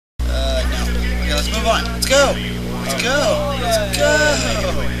let's move on. Let's go. Let's go. Let's go.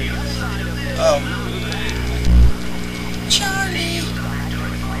 Oh. Charlie.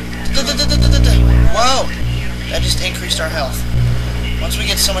 Whoa. That just increased our health. Once we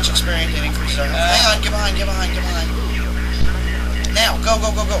get so much experience, it increases our health. Hang on. Get behind. Get behind. Get behind. Now. Go.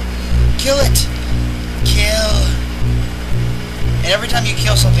 Go. Go. Go. Kill it. Kill. And every time you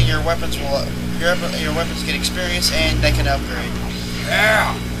kill something, your weapons will your weapons get experience and they can upgrade.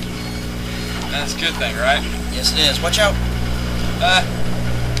 Yeah. That's a good thing, right? Yes, it is. Watch out.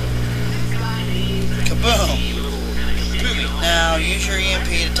 Kaboom. Now use your EMP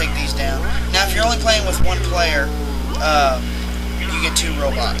to take these down. Now, if you're only playing with one player, you get 2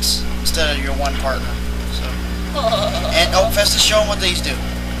 robots instead of your one partner. So. And Festus, show them what these do.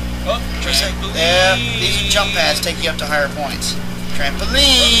 Oh, yeah, these are jump pads, take you up to higher points.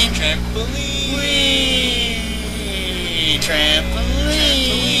 Trampoline. Trampoline. Whee.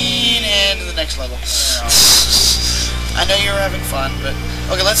 Trampoline. And to the next level. I know you were having fun, but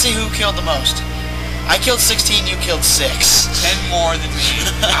okay. Let's see who killed the most. I killed 16. You killed 6. 10 more than me.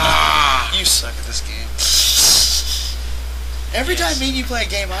 You suck at this game. Every time me and you play a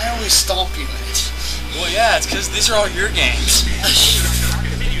game, I always stomp you in it. Well, yeah, it's because these are all your games.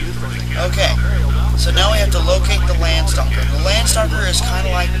 Okay, so now we have to locate the Landstalker. The Landstalker is kind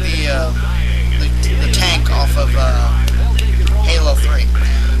of like the tank off of Halo 3.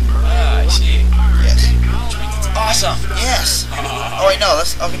 I see. Yes. Which means it's awesome. Yes. Oh wait, no.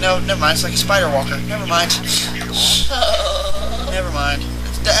 That's okay. No, never mind. It's like a spider walker. Never mind. Never mind.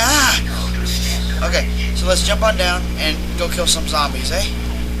 Okay, so let's jump on down and go kill some zombies, eh?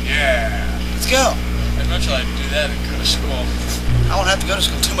 Yeah. Let's go. I'd much like to do that and go to school. I won't have to go to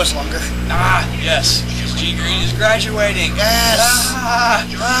school too much longer. Yes, because G Green is graduating. Yes.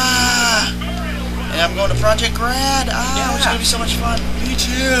 And I'm going to Project Grad. Yeah. It's going to be so much fun. Me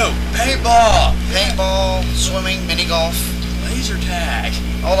too. Paintball. Paintball, swimming, mini golf. Laser tag.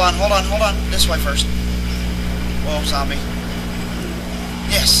 Hold on. This way first. Whoa, zombie.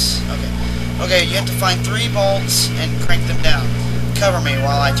 Yes. Okay. Okay, you have to find 3 bolts and crank them down. Cover me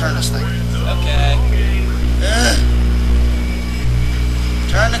while I turn this thing. Okay.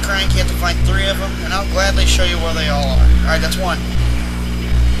 Turn the crank, you have to find 3 of them, and I'll gladly show you where they all are. Alright, that's 1.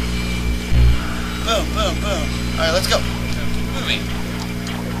 Boom, boom, boom. Alright, let's go. Moving.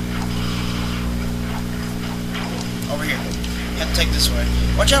 Over here. You have to take this way.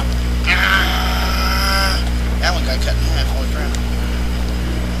 Watch out! That one got cut in half. Holy crap.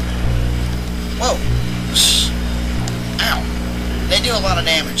 Whoa! Ow! They do a lot of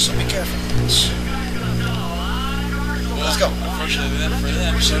damage, so be careful. Let's go. Unfortunately for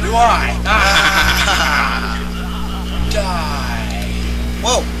them, so do I. Die.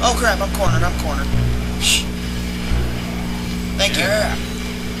 Whoa! Oh crap! I'm cornered. Shh. Thank you. Yeah.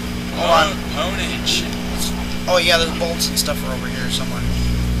 Hold on. Ownage. Oh yeah, there's bolts and stuff are over here somewhere.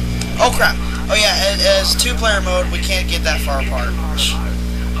 Oh crap! Oh yeah, as 2-player mode, we can't get that far apart. Yes.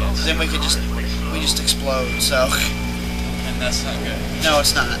 Then we just explode. So. And that's not good. No,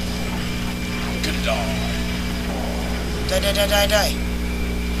 it's not. Good dog. Die.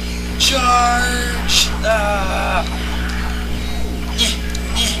 Charge!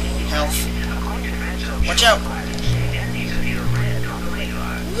 Health. Watch out.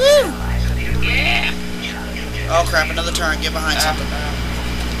 Woo! Yeah! Oh crap, another turn. Get behind something.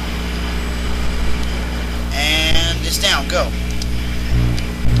 And it's down. Go.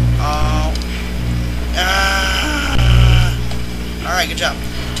 Oh. Alright, good job.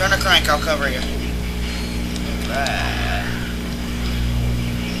 Turn the crank, I'll cover you. Right.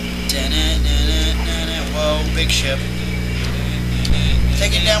 Whoa, big ship.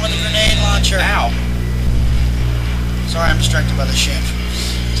 Take it down with a grenade launcher. Ow. Sorry, I'm distracted by the ship.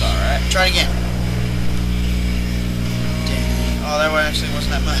 It's alright. Try it again. Oh, that one actually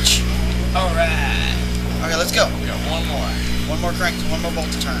wasn't that much. Alright. Okay, let's go. We got 1 more. One more crank, 1 more bolt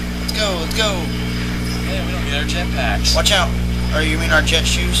to turn. Let's go. Yeah, we don't get our jetpacks. Watch out. Or you mean our jet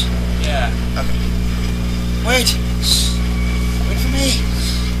shoes? Yeah. Okay. Wait. Wait for me.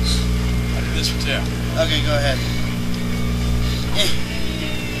 I'll do this one too. Okay, go ahead. Get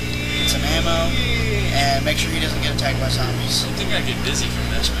some ammo. And make sure he doesn't get attacked by zombies. I don't think I get dizzy from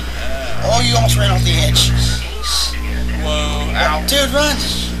this, but... Oh, you almost ran off the edge. Whoa. Ow. Dude, run!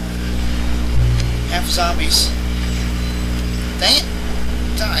 Half zombies. Dang it.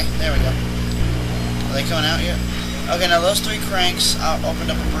 Die. There we go. Are they coming out yet? Okay, now those 3 cranks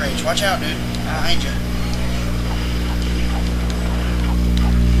opened up a bridge. Watch out, dude. Behind you.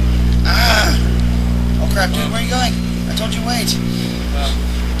 Oh crap, dude, where are you going? I told you wait.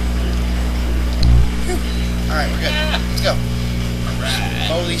 Alright, we're good. Let's go. Alright.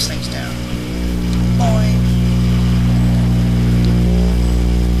 Mow these things down. boing.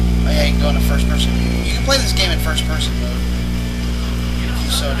 Oh yeah, you can go into first person. You can play this game in first person mode. If you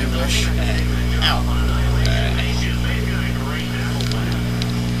so do wish. Ow.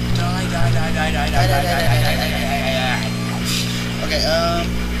 Die. Okay,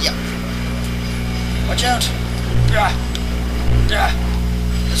 yeah. Watch out.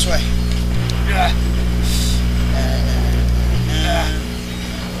 This way.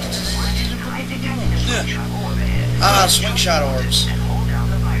 Swing shot orbs.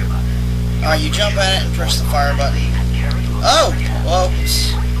 Alright, you jump at it and press the fire button. Oh! Well,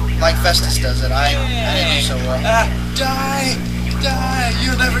 like Festus does it. I didn't do so well. Die! Die!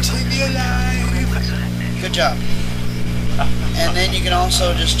 You'll never take me alive! Good job. And then you can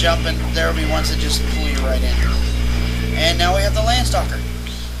also just jump and there will be ones that just pull you right in. And now we have the Landstalker.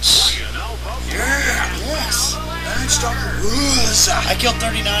 Yeah! Yes! Landstalker rules! I killed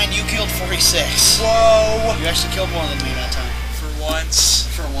 39, you killed 46. Whoa! You actually killed more than me that time. For once.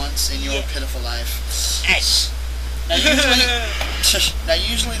 For once in your pitiful life. Now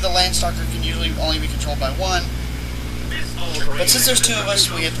usually the Landstalker can usually only be controlled by one. But since there's two of us,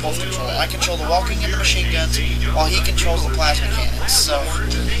 we have to both control it. I control the walking and the machine guns, while he controls the plasma cannons. So,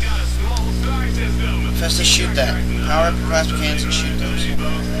 Festus, shoot that. Power up the plasma cannons and shoot those.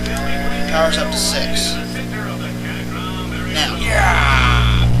 Power's up to 6. Now,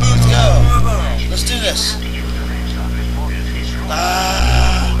 let's go. Let's do this.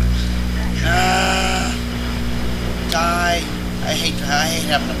 Die. I hate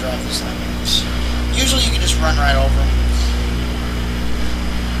having to drive this thing. Usually you can just run right over them.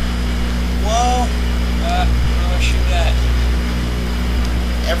 Whoa. Where do I shoot at?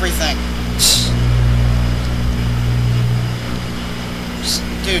 Everything.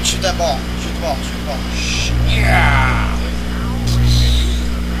 Dude, shoot that ball. Shoot the ball. Shoot the ball. Yeah!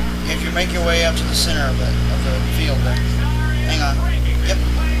 If you make your way up to the center of the field there. Hang on. Yep.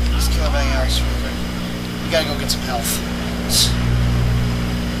 Let's kill everything else real quick. We gotta go get some health.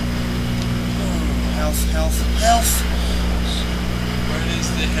 Health. Where is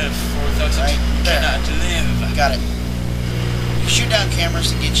the health? 4,000. Right there. Cannot live. Got it. You shoot down cameras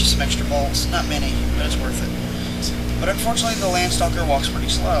to get you some extra bolts. Not many, but it's worth it. But unfortunately, the Landstalker walks pretty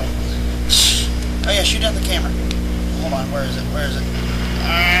slow. Oh yeah, shoot down the camera. Hold on, where is it?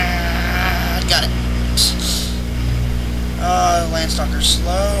 Got it. Oh, the Landstalker's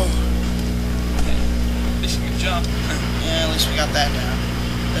slow. At least we can jump. Yeah, at least we got that down.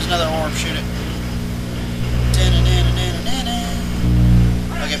 There's another orb, shoot it.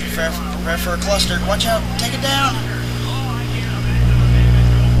 Okay, prepare for a cluster. Watch out, take it down.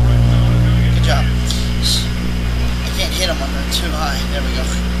 Good job. I can't hit them when they're too high. There we go.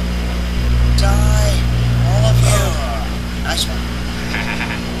 Die, all of you. Nice one.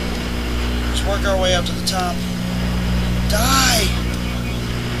 Let's work our way up to the top. Die.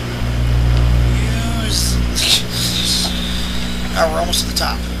 Alright, we're almost to the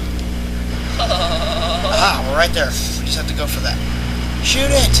top. Aha, we're right there. We just have to go for that.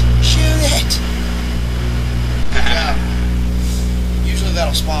 Shoot it! Shoot it! Good job. Usually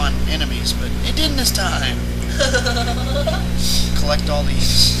that'll spawn enemies, but it didn't this time. Collect all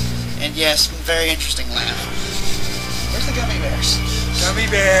these. And yes, very interesting laugh. Where's the gummy bears? Gummy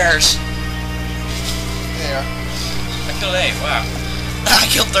bears! There they are. I killed 8, wow. I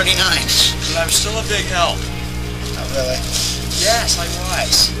killed 39. But I'm still a big help. Oh, really? Yes, I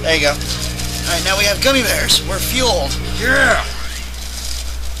was. There you go. Alright, now we have gummy bears. We're fueled. Yeah!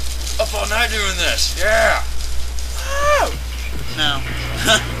 Up all night doing this. Yeah! Woo! No.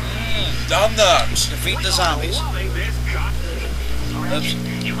 Dum-dums. Defeat the zombies. Oops.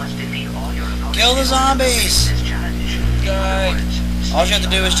 Kill the zombies! Die. All you have to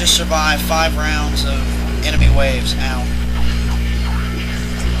do is just survive 5 rounds of enemy waves. Ow.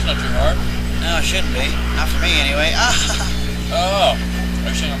 It's not too hard. No, it shouldn't be. Not for me, anyway. Ah! Oh. Are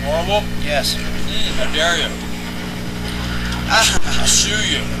you saying I'm horrible? Yes. How dare you? I'll sue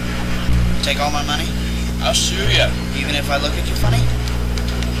you. Take all my money? I'll sue you. Even if I look at you funny?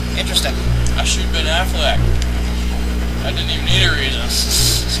 Interesting. I sued Ben Affleck. I didn't even need a reason.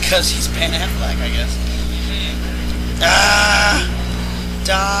 It's because he's Ben Affleck, I guess. Ah!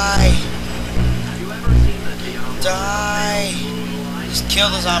 Die! Die! Just kill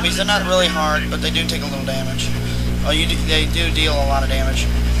the zombies. They're not really hard, but they do take a little damage. Oh, they do deal a lot of damage.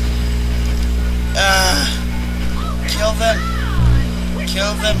 Kill them.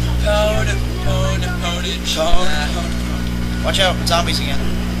 Kill them. Ponage. Watch out, zombies again.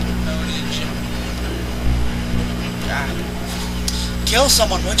 Ponage. Kill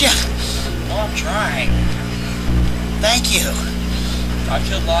someone, would ya? Oh, I'm trying. Thank you. I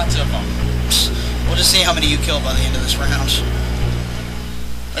killed lots of them. We'll just see how many you kill by the end of this round.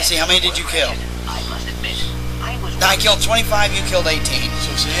 Let's see, how many did you kill? I killed 25, you killed 18.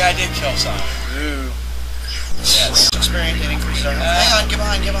 So see, I did kill some. Ooh. Yes. Experience and increases our health. Hang on, get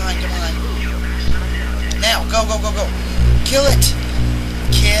behind, get behind, get behind. Now, go, go, go, go. Kill it.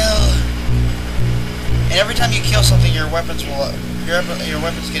 Kill. And every time you kill something, your weapons will your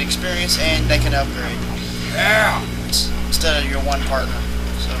weapons get experience and they can upgrade. Yeah. Instead of your one partner.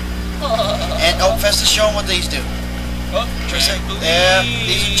 So. And oh, Festus, show them what these do. Oh, Yeah,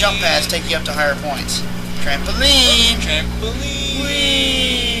 these are jump pads, take you up to higher points. Trampoline. Trampoline.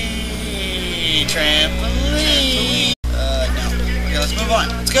 Whee. Trampoline. No. Okay, let's move on.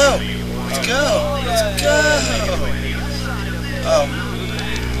 Let's go. Let's go. Let's go. Oh.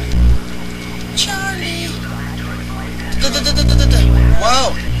 Charlie.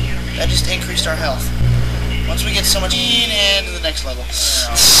 Whoa. That just increased our health. Once we get so much and to the next level.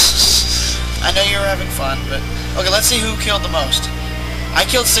 I know you were having fun, but okay, let's see who killed the most. I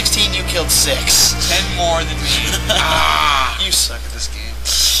killed 16, you killed 6. 10 more than me. Ah! You suck at this game.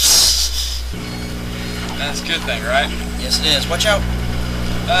 That's a good thing, right? Yes, it is. Watch out.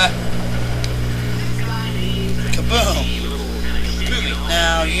 Kaboom.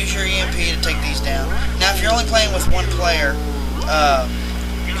 Now, use your EMP to take these down. Now, if you're only playing with one player,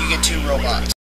 you get 2 robots.